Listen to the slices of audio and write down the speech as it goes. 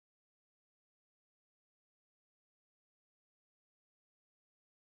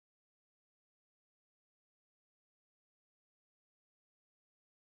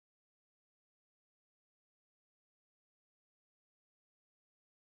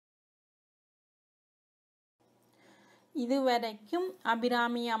இதுவரைக்கும்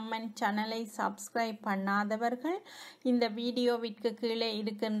அபிராமி அம்மன் சேனலை சப்ஸ்கிரைப் பண்ணாதவர்கள் இந்த வீடியோவிற்கு கீழே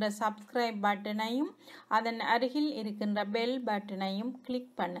இருக்கின்ற சப்ஸ்கிரைப் பட்டனையும் அதன் அருகில் இருக்கின்ற பெல் பட்டனையும்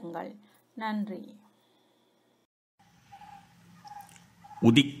கிளிக் பண்ணுங்கள். நன்றி.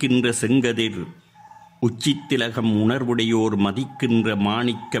 உதிக்கின்ற செங்கதிர் உச்சித்திலகம் உணர்வுடையோர் மதிக்கின்ற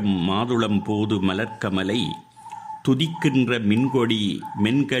மாணிக்கம் மாதுளம் போது மலர்க்கமலை துதிக்கின்ற மின்கொடி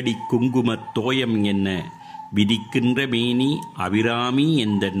மென்கடி குங்குமத் தோயம் என்ன விதிக்கின்ற மேனி அபிராமி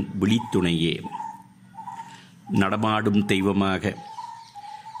எந்தன் விழித்துணையே. நடமாடும் தெய்வமாக,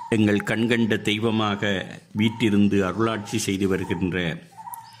 எங்கள் கண்கண்ட தெய்வமாக வீட்டிருந்து அருளாட்சி செய்து வருகின்ற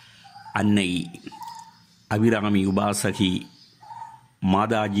அன்னை அபிராமி உபாசகி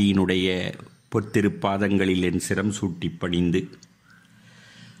மாதாஜியினுடைய பொத்திருப்பாதங்களில் என் சிரம் சூட்டி பணிந்து,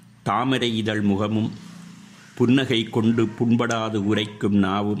 தாமரை இதழ் முகமும் புன்னகை கொண்டு புண்படாது உரைக்கும்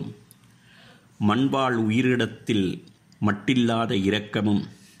நாவும் மண்வாழ் உயிரிடத்தில் மட்டில்லாத இரக்கமும்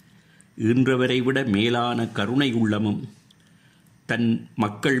ஈன்றவரை விட மேலான கருணை உள்ளமும் தன்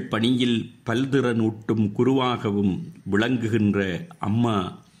மக்கள் பணியில் பல்திறனூட்டும் குருவாகவும் விளங்குகின்ற அம்மா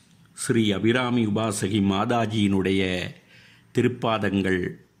ஸ்ரீ அபிராமி உபாசகி மாதாஜியினுடைய திருப்பாதங்கள்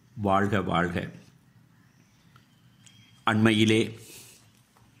வாழ்க வாழ்க. அண்மையிலே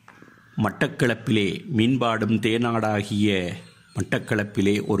மட்டக்களப்பிலே மீன்பாடும் தேனாடாகிய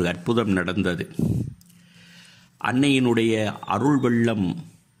மட்டக்களப்பிலே ஒரு அற்புதம் நடந்தது. அன்னையினுடைய அருள் வெள்ளம்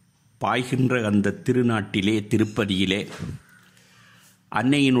பாய்கின்ற அந்த திருநாட்டிலே, திருப்பதியிலே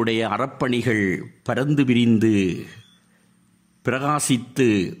அன்னையினுடைய அறப்பணிகள் பரந்து விரிந்து பிரகாசித்து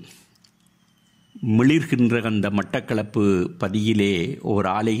மிளிர்கின்ற அந்த மட்டக்களப்பு பதியிலே ஓர்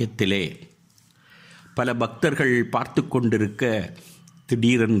ஆலயத்திலே பல பக்தர்கள் பார்த்து கொண்டிருக்க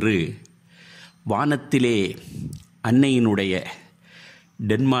திடீரென்று வானத்திலே அன்னையினுடைய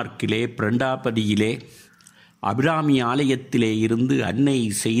டென்மார்க்கிலே பிரண்டாபதியிலே அபிராமி ஆலயத்திலே இருந்து அன்னை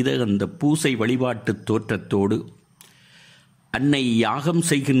செய்த அந்த பூசை வழிபாட்டு தோற்றத்தோடு, அன்னை யாகம்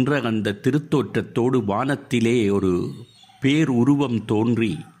செய்கின்ற அந்த திருத்தோற்றத்தோடு வானத்திலே ஒரு பேருருவம்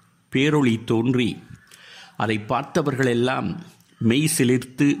தோன்றி, பேரொளி தோன்றி, அதை பார்த்தவர்களெல்லாம் மெய்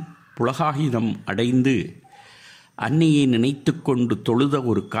சிலிர்த்து புலகாகிதம் அடைந்து அன்னையை நினைத்து கொண்டு தொழுத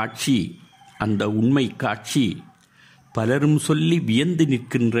ஒரு காட்சி. அந்த உண்மை காட்சி பலரும் சொல்லி வியந்து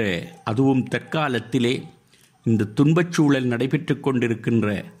நிற்கின்ற, அதுவும் தற்காலத்திலே இந்த துன்பச் சூழல் நடைபெற்று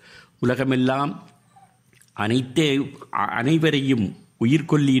கொண்டிருக்கின்ற, உலகமெல்லாம் அனைவரையும்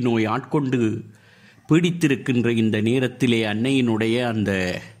உயிர்கொல்லி நோய் ஆட்கொண்டு பீடித்திருக்கின்ற இந்த நேரத்திலே அன்னையினுடைய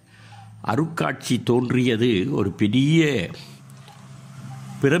அந்த அருட்காட்சி தோன்றியது ஒரு பெரிய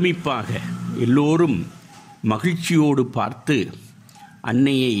பிரமிப்பாக. எல்லோரும் மகிழ்ச்சியோடு பார்த்து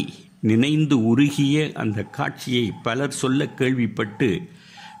அன்னையை நினைந்து உருகிய அந்த காட்சியை பலர் சொல்ல கேள்விப்பட்டு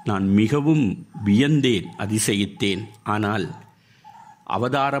நான் மிகவும் வியந்தேன், அதிசயித்தேன். ஆனால்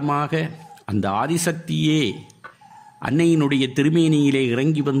அவதாரமாக அந்த ஆதிசக்தியே அன்னையினுடைய திருமேனியிலே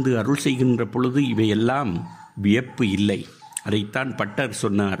இறங்கி வந்து அருள் செய்கின்ற பொழுது இவையெல்லாம் வியப்பு இல்லை. அதைத்தான் பட்டர்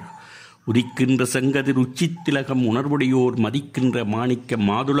சொன்னார். உதிக்கின்ற செங்கதிர் உச்சித்திலகம் உணர்வுடையோர் மதிக்கின்ற மாணிக்க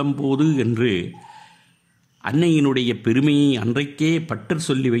மாதுளம் போது என்று அன்னையினுடைய பெருமையை அன்றைக்கே பட்டர்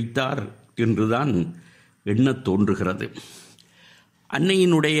சொல்லி வைத்தார் என்றுதான் எண்ணத் தோன்றுகிறது.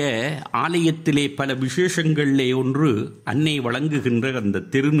 அன்னையினுடைய ஆலயத்திலே பல விசேஷங்களிலே ஒன்று அன்னை வழங்குகின்ற அந்த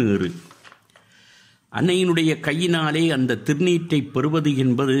திருநீறு. அன்னையினுடைய கையினாலே அந்த திருநீற்றை பெறுவது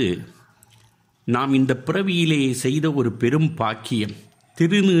என்பது நாம் இந்த பிறவியிலே செய்த ஒரு பெரும் பாக்கியம்.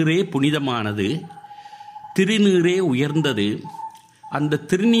 திருநீரே புனிதமானது, திருநீரே உயர்ந்தது. அந்த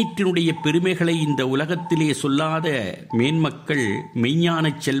திருநீற்றினுடைய பெருமைகளை இந்த உலகத்திலே சொல்லாத மேன்மக்கள்,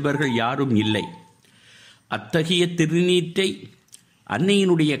 மெய்ஞான செல்வர்கள் யாரும் இல்லை. அத்தகைய திருநீற்றை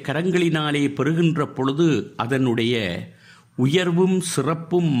அன்னையினுடைய கரங்களினாலே பெறுகின்ற பொழுது அதனுடைய உயர்வும்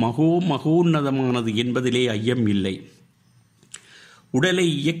சிறப்பும் மகோன்னதமானது என்பதிலே ஐயம் இல்லை.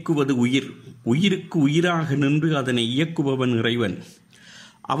 உடலை இயக்குவது உயிர், உயிருக்கு உயிராக நின்று அதனை இயக்குபவன் இறைவன்.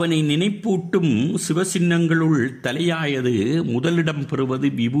 அவனை நினைப்பூட்டும் சிவசின்னங்களுள் தலையாயது முதலிடம் பெறுவது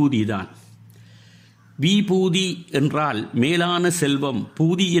விபூதிதான். விபூதி என்றால் மேலான செல்வம்.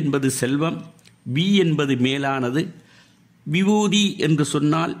 பூதி என்பது செல்வம், வி என்பது மேலானது. விபூதி என்று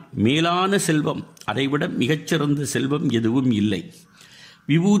சொன்னால் மேலான செல்வம். அதைவிட மிகச்சிறந்த செல்வம் எதுவும் இல்லை.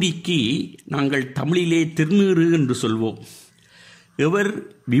 விபூதிக்கு நாங்கள் தமிழிலே திருநீறு என்று சொல்வோம்.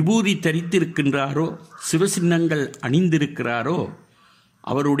 எவர் விபூதி தரித்திருக்கின்றாரோ, சிவசின்னங்கள் அணிந்திருக்கிறாரோ,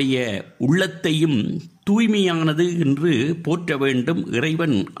 அவருடைய உள்ளத்தையும் தூய்மையானது என்று போற்ற வேண்டும்.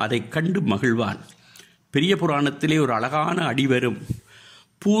 இறைவன் அதை கண்டு மகிழ்வான். பெரிய புராணத்திலே ஒரு அழகான அடி வரும்.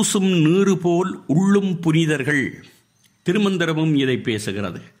 பூசும் நீறு போல் உள்ளும் புனிதர்கள். திருமந்திரமும் இதை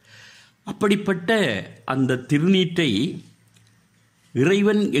பேசுகிறது. அப்படிப்பட்ட அந்த திருநீற்றை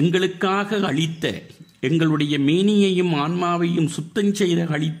இறைவன் எங்களுக்காக அளித்த, எங்களுடைய மேனியையும் ஆன்மாவையும் சுத்தம் செய்து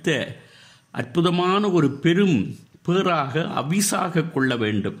அளித்த அற்புதமான ஒரு பெரும் பேராக அவிசாக கொள்ள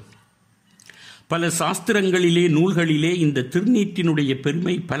வேண்டும். பல சாஸ்திரங்களிலே, நூல்களிலே இந்த திருநீற்றினுடைய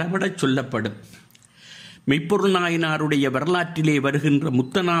பெருமை பலபடச் சொல்லப்படும். மெய்ப்பொருள் நாயனாருடைய வரலாற்றிலே வருகின்ற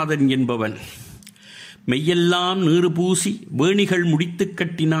முத்தநாதன் என்பவன் மெய்யெல்லாம் நீறு பூசி வேணிகள் முடித்து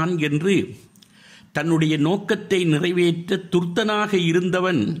கட்டினான் என்று தன்னுடைய நோக்கத்தை நிறைவேற்ற துர்த்தனாக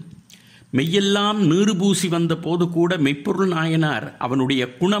இருந்தவன் மெய்யெல்லாம் நீறு பூசி வந்த போது கூட மெய்ப்பொருள் நாயனார் அவனுடைய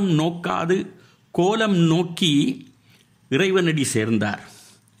குணம் நோக்காது கோலம் நோக்கி இறைவனடி சேர்ந்தார்.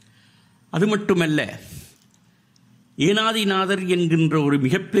 அது மட்டுமல்ல, ஏனாதிநாதர் என்கின்ற ஒரு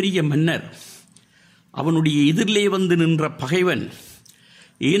மிகப்பெரிய மன்னர், அவனுடைய எதிரிலே வந்து நின்ற பகைவன்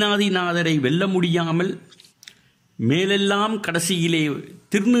ஏனாதிநாதரை வெல்ல முடியாமல் மேலெல்லாம் கடைசியிலே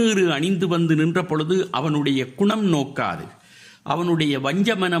திருநீறு அணிந்து வந்து நின்ற பொழுது அவனுடைய குணம் நோக்காது, அவனுடைய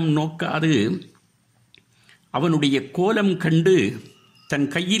வஞ்சமனம் நோக்காது, அவனுடைய கோலம் கண்டு தன்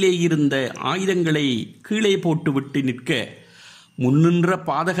கையிலே இருந்த ஆயுதங்களை கீழே போட்டுவிட்டு நிற்க முன்னின்ற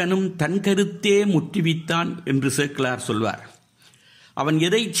பாதகனும் தன் கருத்தே முற்றுவித்தான் என்று சேக்கிழார் சொல்வார். அவன்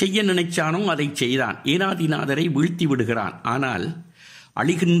எதை செய்ய நினைச்சானோ அதை செய்தான். ஏனாதிநாதரை வீழ்த்தி விடுகிறான். ஆனால்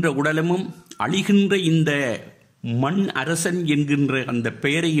அழிகின்ற உடலமும் அழிகின்ற இந்த மண் அரசன் என்கின்ற அந்த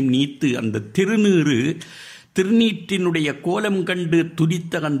பெயரையும் நீத்து அந்த திருநீற்றினுடைய கோலம் கண்டு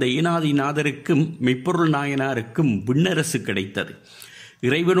துதித்த அந்த ஏனாதிநாதருக்கும் மெய்ப்பொருள் நாயனாருக்கும் விண்ணரசு கிடைத்தது.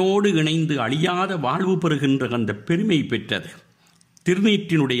 இறைவனோடு இணைந்து அழியாத வாழ்வு பெறுகின்ற அந்த பெருமை பெற்றது.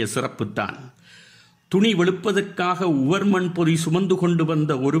 திருநீற்றினுடைய சிறப்புத்தான். துணி வெளுப்பதற்காக உவர்மண் பொதி சுமந்து கொண்டு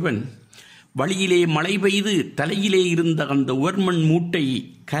வந்த ஒருவன் வழியிலே மழை பெய்து தலையிலே இருந்த அந்த உவர்மண் மூட்டை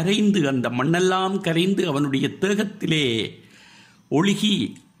கரைந்து, அந்த மண்ணெல்லாம் கரைந்து அவனுடைய தேகத்திலே ஒழுகி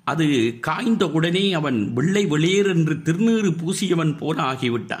அது காய்ந்த உடனே அவன் வெள்ளை வெளியேர் என்று திருநீறு பூசியவன் போல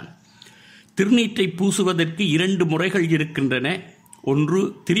ஆகிவிட்டான். திருநீற்றை பூசுவதற்கு 2 முறைகள் இருக்கின்றன. ஒன்று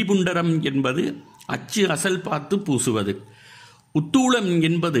திரிபுண்டரம் என்பது அச்சு அசல் பார்த்து பூசுவது. உத்தூளம்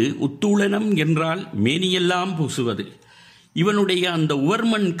என்பது உத்தூளனம் என்றால் மேனியெல்லாம் பூசுவது. இவனுடைய அந்த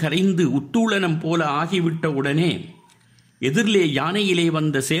உவர்மண் கரைந்து உத்தூளனம் போல ஆகிவிட்ட உடனே எதிரிலே யானையிலே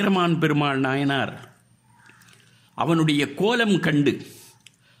வந்த சேரமான் பெருமாள் நாயனார் அவனுடைய கோலம் கண்டு,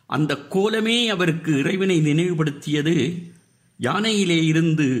 அந்த கோலமே அவருக்கு இறைவனை நினைவுபடுத்தியது. யானையிலே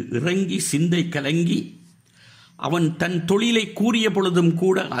இருந்து இறங்கி சிந்தை கலங்கி அவன் தன் தொழிலை கூறிய பொழுதும்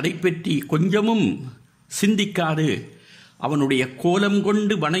கூட அதை பற்றி கொஞ்சமும் சிந்திக்காது அவனுடைய கோலம்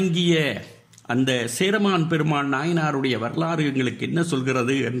கொண்டு வணங்கிய அந்த சேரமான் பெருமாள் நாயனாருடைய வரலாறு எங்களுக்கு என்ன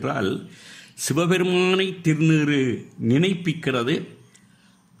சொல்கிறது என்றால், சிவபெருமானை திருநீறு நினைப்பிக்கிறது.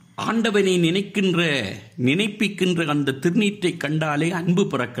 ஆண்டவனை நினைப்பிக்கின்ற அந்த திருநீற்றை கண்டாலே அன்பு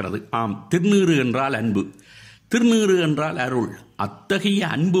பிறக்கிறது. ஆம், திருநீறு என்றால் அன்பு, திருநீறு என்றால் அருள். அத்தகைய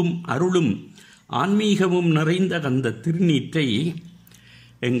அன்பும் அருளும் ஆன்மீகமும் நிறைந்த அந்த திருநீற்றை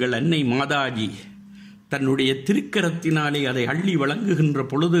எங்கள் அன்னை மாதாஜி தன்னுடைய திருக்கரத்தினாலே அதை அள்ளி வழங்குகின்ற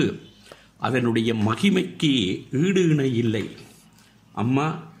பொழுது அதனுடைய மகிமைக்கு ஈடு இணை இல்லை. அம்மா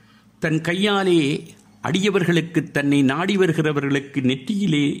தன் கையாலே அடியவர்களுக்கு, தன்னை நாடி வருகிறவர்களுக்கு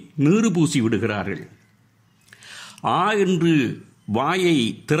நெற்றியிலே நீறு பூசி விடுகிறார்கள். என்று வாயை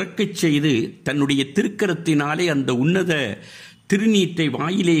திறக்கச் செய்து தன்னுடைய திருக்கரத்தினாலே அந்த உன்னத திருநீற்றை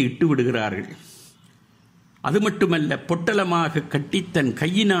வாயிலே இட்டு விடுகிறார்கள். அது மட்டுமல்ல, பொட்டலமாக கட்டி தன்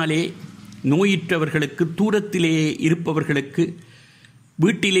கையினாலே நோயிற்றவர்களுக்கு, தூரத்திலே இருப்பவர்களுக்கு,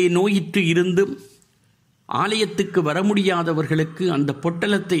 வீட்டிலே நோயிற்று இருந்தும் ஆலயத்துக்கு வர முடியாதவர்களுக்கு அந்த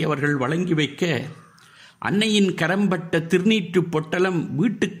பொட்டலத்தை அவர்கள் வழங்கி வைக்க, அன்னையின் கரம்பட்ட திருநீற்று பொட்டலம்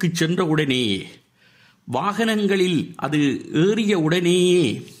வீட்டுக்கு சென்ற உடனேயே, வாகனங்களில் அது ஏறிய உடனேயே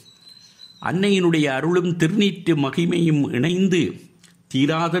அன்னையினுடைய அருளும் திருநீற்று மகிமையும் இணைந்து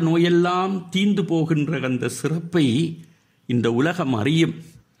தீராத நோயெல்லாம் தீந்து போகின்ற அந்த சிறப்பை இந்த உலகம் அறியும்.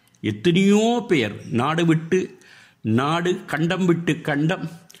 எத்தனையோ பேர் நாடு விட்டு நாடு, கண்டம் விட்டு கண்டம்,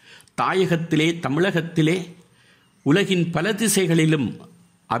 தாயகத்திலே, தமிழகத்திலே, உலகின் பல திசைகளிலும்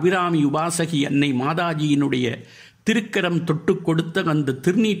அபிராமி உபாசகி அன்னை மாதாஜியினுடைய திருக்கரம் தொட்டு கொடுத்த அந்த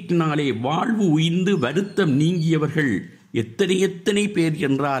திருநீற்றினாலே வாழ்வு உயிர்ந்து வருத்தம் நீங்கியவர்கள் எத்தனை பேர்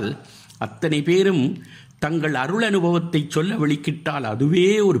என்றால், அத்தனை பேரும் தங்கள் அருள் அனுபவத்தை சொல்ல வெளிக்கிட்டால் அதுவே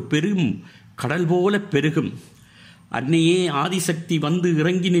ஒரு பெரும் கடல் போல பெருகும். அன்னையே ஆதிசக்தி வந்து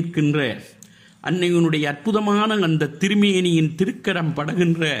இறங்கி நிற்கின்ற அன்னையினுடைய அற்புதமான அந்த திருமேனியின் திருக்கரம்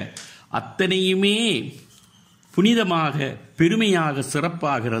படுகின்ற அத்தனையுமே புனிதமாக, பெருமையாக,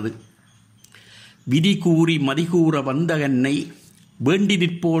 சிறப்பாகிறது. விதி கூறி மதிகூற வந்த அன்னை, வேண்டி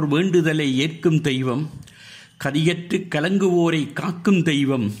நிற்போர் வேண்டுதலை ஏற்கும் தெய்வம், கதியற்று கலங்குவோரை காக்கும்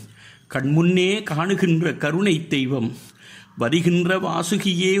தெய்வம், கண்முன்னே காணுகின்ற கருணை தெய்வம், வருகின்ற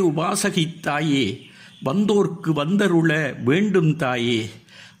வாசுகியே உபாசகித்தாயே, வந்தோர்க்கு வந்தருள வேண்டும் தாயே.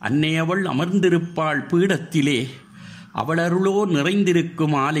 அன்னையவள் அமர்ந்திருப்பாள் பீடத்திலே, அவளருளோ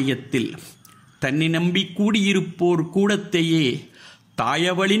நிறைந்திருக்கும் ஆலயத்தில். தன்னை நம்பி கூடியிருப்போர் கூடத்தையே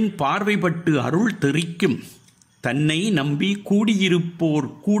தாயவளின் பார்வைப்பட்டு அருள் தெரிக்கும். தன்னை நம்பி கூடியிருப்போர்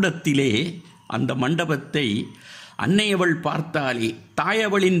கூடத்திலே, அந்த மண்டபத்தை அன்னையவள் பார்த்தாலே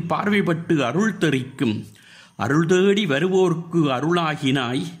தாயவளின் பார்வைப்பட்டு அருள் தெரிக்கும். அருள் தேடி வருவோர்க்கு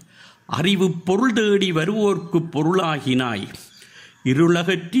அருளாகினாய், அறிவு பொருள் தேடி வருவோர்க்கு பொருளாகினாய்.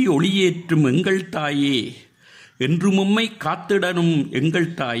 இருளகற்றி ஒளியேற்றும் எங்கள் தாயே, என்றும் உம்மை காத்திடனும்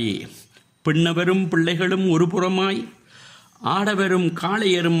எங்கள் தாயே. பின்னவரும் பிள்ளைகளும் ஒரு புறமாய், ஆடவரும்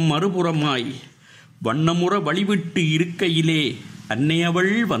காளையரும் மறுபுறமாய், வண்ணமுற வழிவிட்டு இருக்கையிலே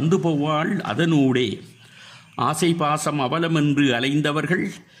அன்னையவள் வந்து போவாள் அதனூடே. ஆசை பாசம் அவலமென்று அலைந்தவர்கள்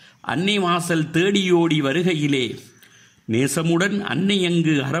அன்னை வாசல் தேடியோடி வருகையிலே, நேசமுடன் அன்னை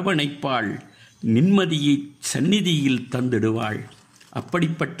அங்கு அரவணைப்பாள், நிம்மதியை சந்நிதியில் தந்திடுவாள்.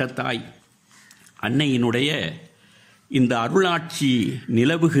 அப்படிப்பட்ட தாய் அன்னையினுடைய இந்த அருளாட்சி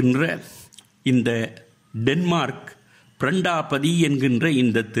நிலவுகின்ற இந்த டென்மார்க் பிரண்டாபதி என்கின்ற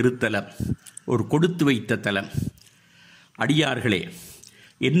இந்த திருத்தலம் ஒரு கொடுத்து வைத்த தலம். அடியார்களே,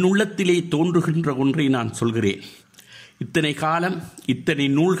 என் உள்ளத்திலே தோன்றுகின்ற ஒன்றை நான் சொல்கிறேன். இத்தனை காலம் இத்தனை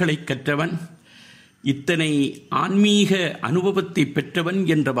நூல்களை கற்றவன், இத்தனை ஆன்மீக அனுபவத்தை பெற்றவன்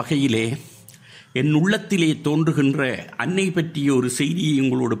என்ற வகையிலே என் உள்ளத்திலே தோன்றுகின்ற அன்னை பற்றிய ஒரு செய்தியை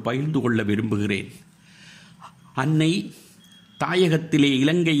உங்களோடு பகிர்ந்து கொள்ள விரும்புகிறேன். அன்னை தாயகத்திலே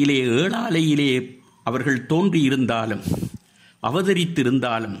இலங்கையிலே ஏழாலையிலே அவர்கள் தோன்றியிருந்தாலும்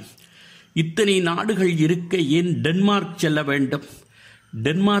அவதரித்திருந்தாலும் இத்தனை நாடுகள் இருக்க ஏன் டென்மார்க் செல்ல வேண்டும்?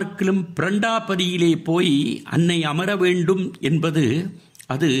 டென்மார்க்கிலும் பிரண்டாபதியிலே போய் அன்னை அமர வேண்டும் என்பது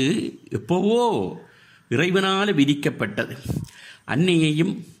அது எப்போவோ இறைவனால் விதிக்கப்பட்டது.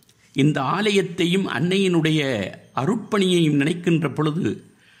 அன்னையையும் இந்த ஆலயத்தையும் அன்னையினுடைய அருட்பணியையும் நினைக்கின்ற பொழுது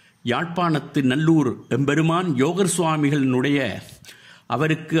யாழ்ப்பாணத்து நல்லூர் எம்பெருமான் யோகர் சுவாமிகளினுடைய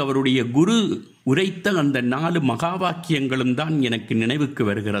அவருக்கு அவருடைய குரு உரைத்த அந்த 4 மகா வாக்கியங்களும் தான் எனக்கு நினைவுக்கு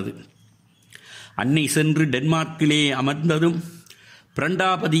வருகிறது. அன்னை சென்று டென்மார்க்கிலே அமர்ந்ததும்,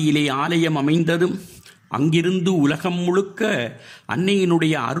 பிரண்டாபதியிலே ஆலயம் அமைந்ததும், அங்கிருந்து உலகம் முழுக்க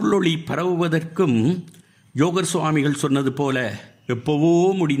அன்னையினுடைய அருளொளி பரவுவதற்கும் யோகர் சுவாமிகள் சொன்னது போல எப்போவோ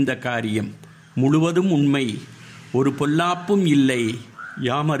முடிந்த காரியம், முழுவதும் உண்மை, ஒரு பொல்லாப்பும் இல்லை,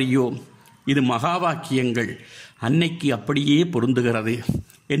 யாமறியோம். இது மகா வாக்கியங்கள் அன்னைக்கு அப்படியே பொருந்துகிறது.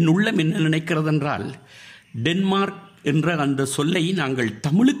 என் உள்ளம் என்ன நினைக்கிறதென்றால், டென்மார்க் என்ற அந்த சொல்லை நாங்கள்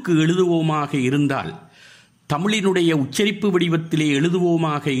தமிழுக்கு எழுதுவோமாக இருந்தால், தமிழினுடைய உச்சரிப்பு வடிவத்திலே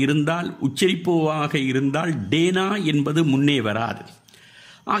எழுதுவோமாக இருந்தால், உச்சரிப்போமாக இருந்தால் டேனா என்பது முன்னே வராது.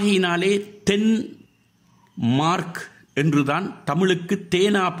 ஆகையினாலே தென் மார்க் என்றுதான் தமிழுக்கு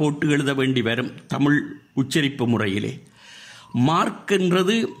தேனா போட்டு எழுத வேண்டி வரும் தமிழ் உச்சரிப்பு முறையிலே. மார்க்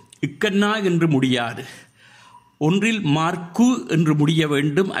என்றது இக்கண்ணா என்று முடியாது. ஒன்றில் மார்க்கு என்று முடிய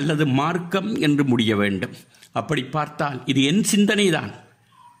வேண்டும், அல்லது மார்க்கம் என்று முடிய வேண்டும். அப்படி பார்த்தால் இது என் சிந்தனை தான்.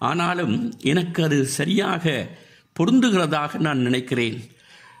 ஆனாலும் எனக்கு அது சரியாக பொருந்துகிறதாக நான் நினைக்கிறேன்.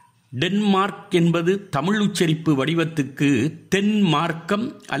 டென்மார்க் என்பது தமிழ் உச்சரிப்பு வடிவத்துக்கு தென் மார்க்கம்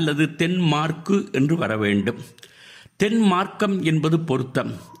அல்லது தென் மார்க்கு என்று வர வேண்டும். தென் மார்க்கம் என்பது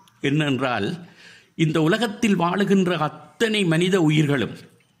பொருத்தம். என்னென்றால், இந்த உலகத்தில் வாழுகின்ற அத்தனை மனித உயிர்களும்,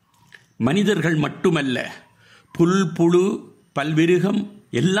 மனிதர்கள் மட்டுமல்ல, புல் புழு பல்விருகம்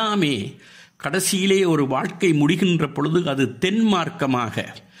எல்லாமே கடைசியிலே ஒரு வாழ்க்கை முடிகின்ற பொழுது அது தென் மார்க்கமாக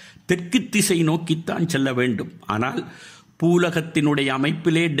தெற்கு திசை நோக்கித்தான் செல்ல வேண்டும். ஆனால் பூலகத்தினுடைய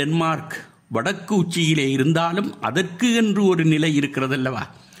அமைப்பிலே டென்மார்க் வடக்கு உச்சியிலே இருந்தாலும் அதற்கு என்று ஒரு நிலை இருக்கிறதல்லவா.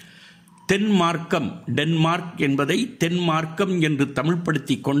 தென் மார்க்கம், டென்மார்க் என்பதை தென் மார்க்கம் என்று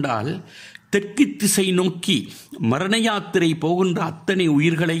தமிழ்படுத்தி கொண்டால், தெற்கு திசை நோக்கி மரண யாத்திரை போகின்ற அத்தனை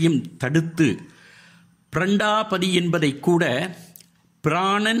உயிர்களையும் தடுத்து பிரண்டாபதி என்பதை கூட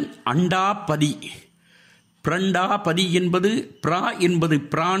பிராணன் அண்டாபதி, பிரண்டாபதி என்பது பிரா என்பது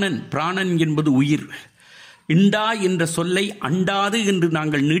பிராணன், பிராணன் என்பது உயிர். இண்டா என்ற சொல்லை அண்டாது என்று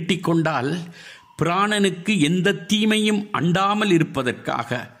நாங்கள் நீட்டிக்கொண்டால், பிராணனுக்கு எந்த தீமையும் அண்டாமல்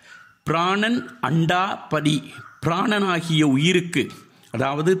இருப்பதற்காக பிராணன் அண்டாபதி, பிராணனாகிய உயிருக்கு,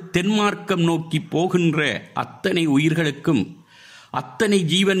 அதாவது தென்மார்க்கம் நோக்கி போகின்ற அத்தனை உயிர்களுக்கும் அத்தனை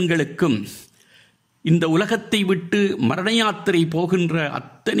ஜீவன்களுக்கும், இந்த உலகத்தை விட்டு மரண யாத்திரை போகின்ற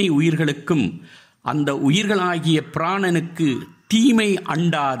அத்தனை உயிர்களுக்கும் அந்த உயிர்களாகிய பிராணனுக்கு தீமை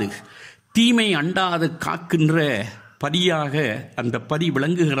அண்டாது காக்கின்ற பதியாக அந்த பதி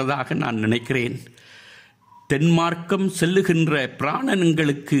விளங்குகிறதாக நான் நினைக்கிறேன். தென்மார்க்கம் செல்லுகின்ற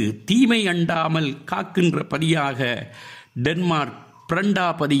பிராணன்களுக்கு தீமை அண்டாமல் காக்கின்ற பதியாக டென்மார்க்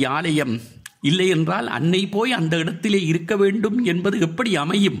பிரண்டாபதி ஆலயம் இல்லை என்றால் அன்னை போய் அந்த இடத்திலே இருக்க வேண்டும் என்பது எப்படி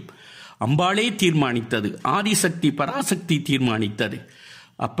அமையும்? அம்பாளே தீர்மானித்தது, ஆதிசக்தி பராசக்தி தீர்மானித்தது.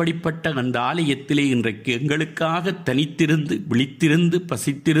 அப்படிப்பட்ட அந்த ஆலயத்திலே இன்றைக்கு எங்களுக்காக தனித்திருந்து விழித்திருந்து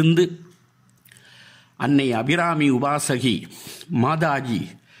பசித்திருந்து அன்னை அபிராமி உபாசகி மாதாஜி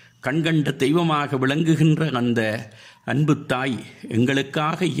கண்கண்ட தெய்வமாக விளங்குகின்ற அந்த அன்பு தாய்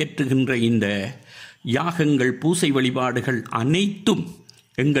எங்களுக்காக இயற்றுகின்ற இந்த யாகங்கள் பூசை வழிபாடுகள் அனைத்தும்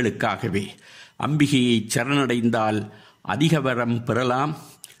எங்களுக்காகவே. அம்பிகையை சரணடைந்தால் அதிக வரம் பெறலாம்.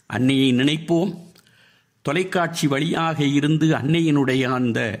 அன்னையை நினைப்போம். தொலைக்காட்சி வழியாக இருந்து அன்னையினுடைய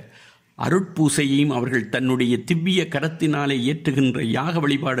அந்த அருட்பூசையையும் அவர்கள் தன்னுடைய திவ்ய கரத்தினாலே ஏற்றுகின்ற யாக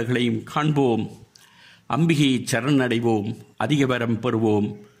வழிபாடுகளையும் காண்போம். அம்பிகையை சரணடைவோம், அதிக வரம் பெறுவோம்.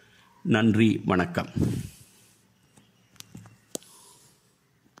 நன்றி, வணக்கம்.